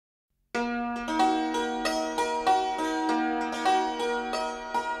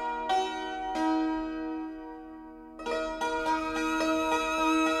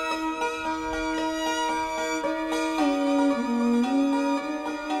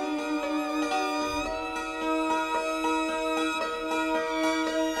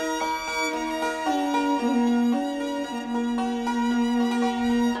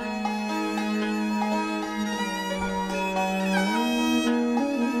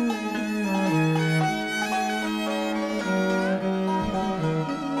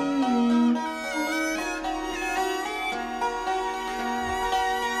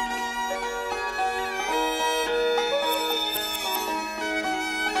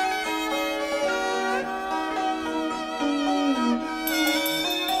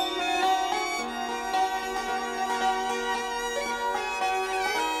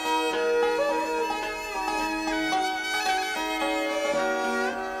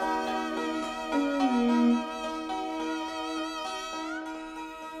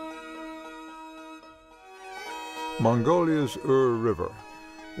Mongolia's Eg-Uur River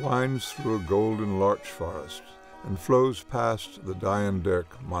winds through a golden larch forest and flows past the endangered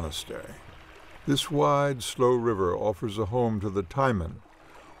monastery. This wide, slow river offers a home to the Taimen,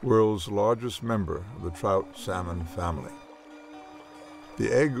 world's largest member of the trout salmon family.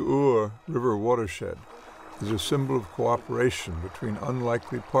 The Eg-Uur River watershed is a symbol of cooperation between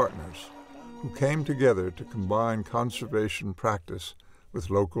unlikely partners who came together to combine conservation practice with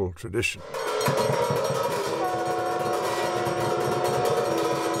local tradition.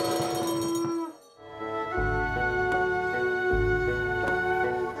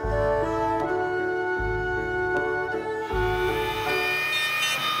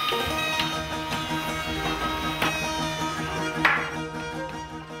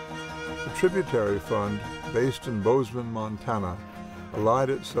 The Tributary Fund, based in Bozeman, Montana,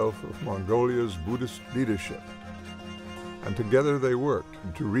 allied itself with Mongolia's Buddhist leadership, and together they worked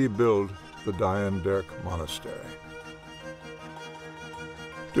to rebuild the endangered monastery.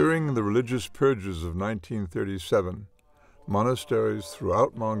 During the religious purges of 1937, monasteries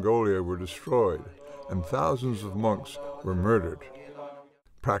throughout Mongolia were destroyed and thousands of monks were murdered.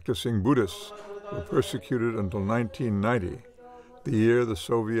 Practicing Buddhists were persecuted until 1990, the year the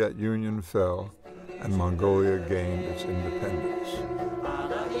Soviet Union fell and Mongolia gained its independence.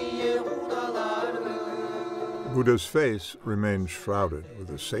 Buddha's face remains shrouded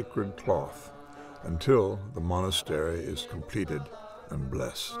with a sacred cloth until the monastery is completed and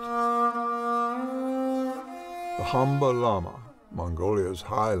blessed. The Hamba Lama, Mongolia's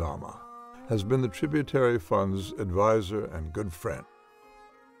High Lama, has been the Tributary Fund's advisor and good friend.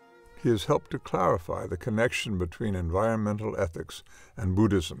 He has helped to clarify the connection between environmental ethics and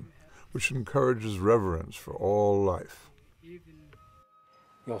Buddhism, which encourages reverence for all life.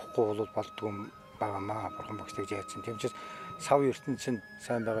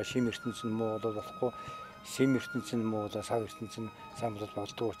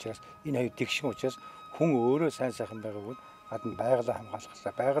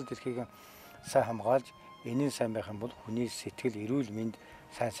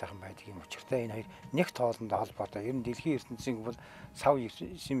 сайн сайхан байдаг юм учиртай энэ хоёр нэг тоолонд холбоотой. Ер нь дэлхийн ертөнцийн бол сав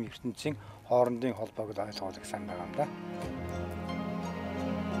ертөнцийн хоорондын холбоог ойлгох гэсэн байгаа юм да.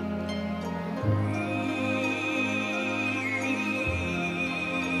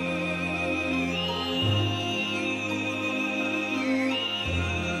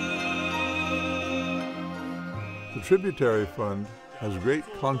 The Tributary Fund has great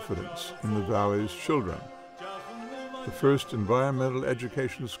confidence in the valley's children. The first environmental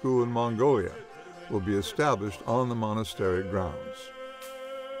education school in Mongolia will be established on the monastery grounds.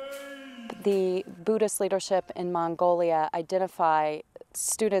 The Buddhist leadership in Mongolia identify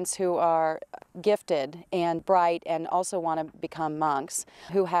students who are gifted and bright and also want to become monks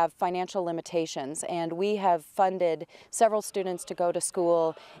who have financial limitations, and we have funded several students to go to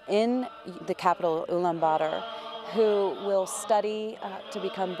school in the capital Ulaanbaatar who will study to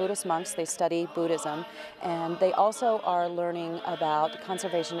become Buddhist monks. They study Buddhism, and they also are learning about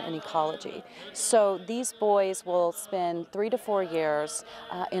conservation and ecology. So these boys will spend 3 to 4 years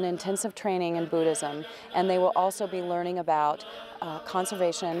in intensive training in Buddhism, and they will also be learning about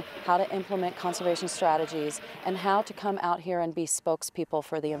conservation, how to implement conservation strategies, and how to come out here and be spokespeople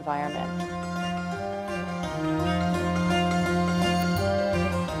for the environment.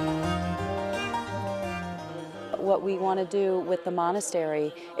 What we want to do with the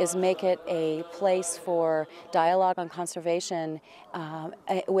monastery is make it a place for dialogue on conservation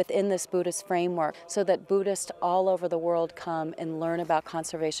within this Buddhist framework, so that Buddhists all over the world come and learn about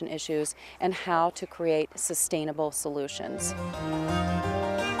conservation issues and how to create sustainable solutions.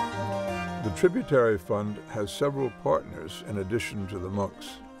 The Tributary Fund has several partners in addition to the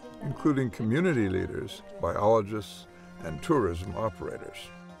monks, including community leaders, biologists, and tourism operators.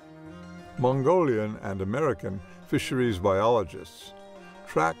 Mongolian and American fisheries biologists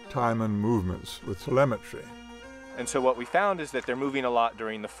track Taimen movements with telemetry. And so what we found is that they're moving a lot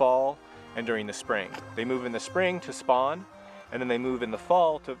during the fall and during the spring. They move in the spring to spawn, and then they move in the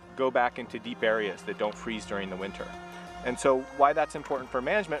fall to go back into deep areas that don't freeze during the winter. And so why that's important for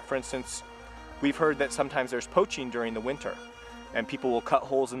management, for instance, we've heard that sometimes there's poaching during the winter, and people will cut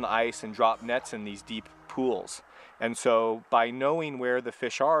holes in the ice and drop nets in these deep pools. And so by knowing where the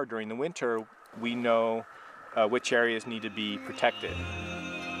fish are during the winter, we know which areas need to be protected.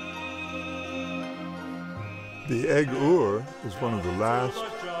 The Eg-Uur is one of the last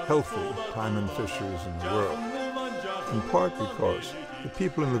healthy Taimen fisheries in the world, in part because the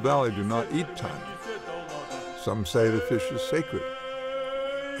people in the valley do not eat taimen. Some say the fish is sacred.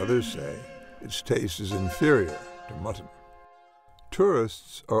 Others say its taste is inferior to mutton.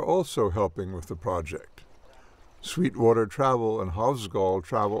 Tourists are also helping with the project. Sweetwater Travel and Hovsgol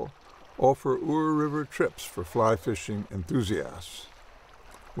Travel offer Ur River trips for fly fishing enthusiasts.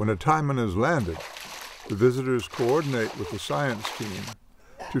 When a taimen is landed, the visitors coordinate with the science team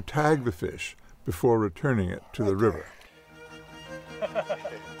to tag the fish before returning it to the river.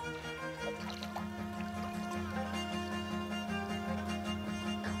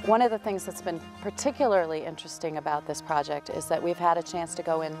 One of the things that's been particularly interesting about this project is that we've had a chance to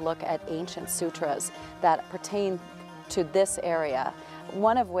go and look at ancient sutras that pertain to this area,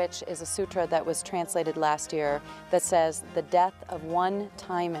 one of which is a sutra that was translated last year that says the death of one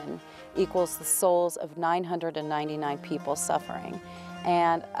taimen equals the souls of 999 people suffering.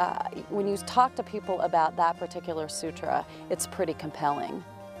 And when you talk to people about that particular sutra, it's pretty compelling.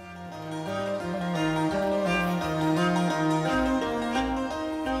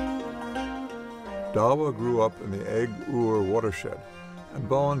 Dawa grew up in the Eg-Uur Watershed and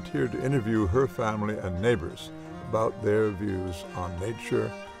volunteered to interview her family and neighbors about their views on nature,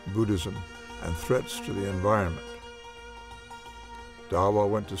 Buddhism, and threats to the environment. Dawa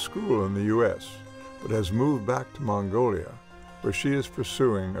went to school in the U.S., but has moved back to Mongolia, where she is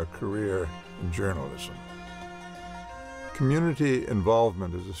pursuing a career in journalism. Community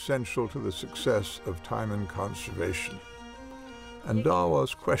involvement is essential to the success of taimen conservation, and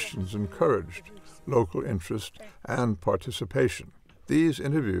Dawa's questions encouraged local interest and participation. These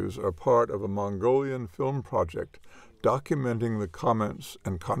interviews are part of a Mongolian film project documenting the comments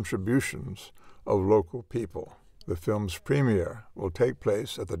and contributions of local people. The film's premiere will take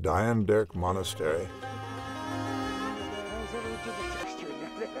place at the endangered monastery.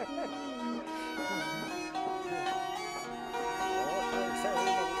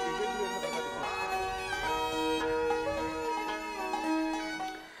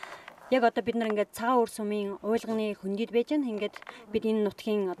 Яг одоо бид нар ингээд цагаан үр сумын уйлганы хөндөд байж байна. Ингээд бид энэ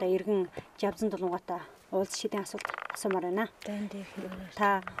нутгийн одоо иргэн жавзан дулуугатай уулз шидийн асуулт асуумаар байна.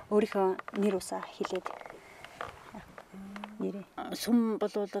 Та өөрийнхөө нэр усаа хэлээд. Нэрээ. Сум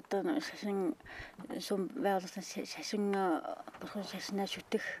бол одоо шашин сум байгуулсан шашин бурхан шашнаа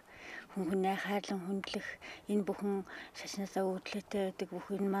шүтэх хүн хүнээ хайрлан хүндлэх энэ бүхэн шашнаасаа өвдлөлтэй байдаг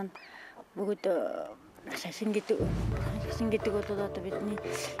бүхэн маань бүгд шашин гэдэг бол одоо бидний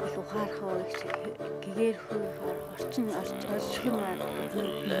их ухаарах гэгээр орчин орчлон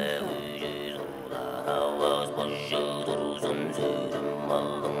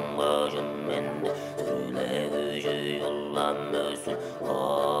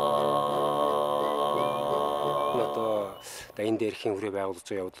одоо дайны дээрхийн хүрээ байгуулж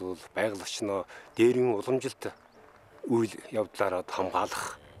байгаа явдал бол байгаль орчноо дээрэн уламжилт үйл явдлаараа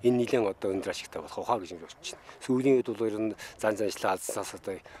хамгаалах энэ нэлээд одоо өндөр ашигтай болох ухаан гэж бодож байна. Сүүлийн үед бол ер нь зан заншлаа алдсанаас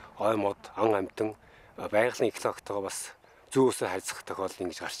одоо ой мод, ан амьтан байгалийн экологтойгоо бас зөөсөө харьцах тохиолдол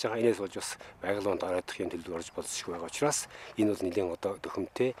ингэж гарч байгаа. Энээс болж бас байгалийн оройдох юм төлөв орж болзошгүй байгаа учраас энэ бол нэлээд одоо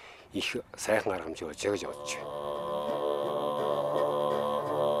төхөмтэй их сайхан арга хэмжээ болж байгаа гэж бодож байна.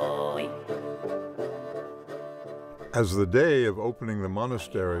 As the day of opening the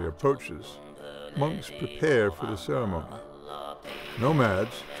monastery approaches, monks prepare for the ceremony.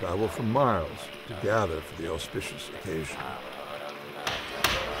 Nomads travel for miles to gather for the auspicious occasion.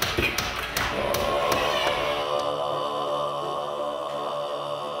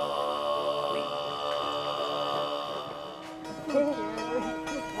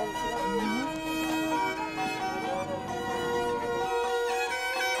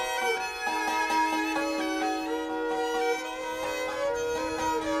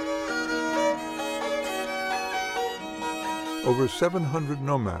 Over 700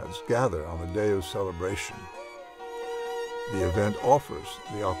 nomads gather on the day of celebration. The event offers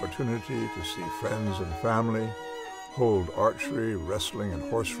the opportunity to see friends and family, hold archery, wrestling, and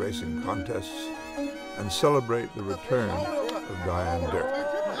horse racing contests, and celebrate the return of Diane Dirk.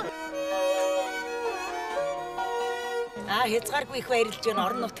 Хязгааргүй их баярлж байна.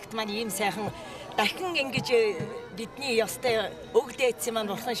 Орон нутагт маань ийм сайхан дахин ингэж бидний ёстой өгдөөцсөн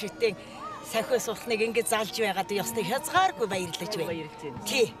маань бурхан шүтээ сахиу суулныг ингэж залж байгаад ёстой хязгааргүй баярлаж байна.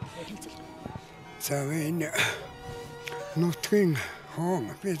 Тий. За энэ нутгийн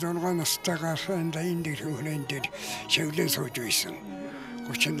хоом би 6 настайгаас энэ дэрхүүнэн дээр шавлээ сууж байсан.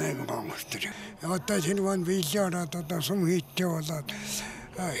 38 гон өтөр. Одоо энэ ван вилиараад одоо сум хийдтэй болоод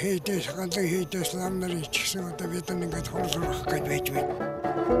хийдээс ганцхан хийдээс нам нар ичсэн одоо бид ингээд хорсорох гэж байж байна.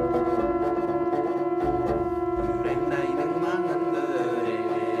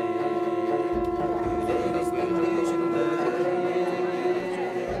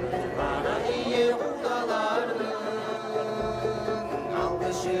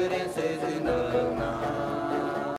 Şirin sözün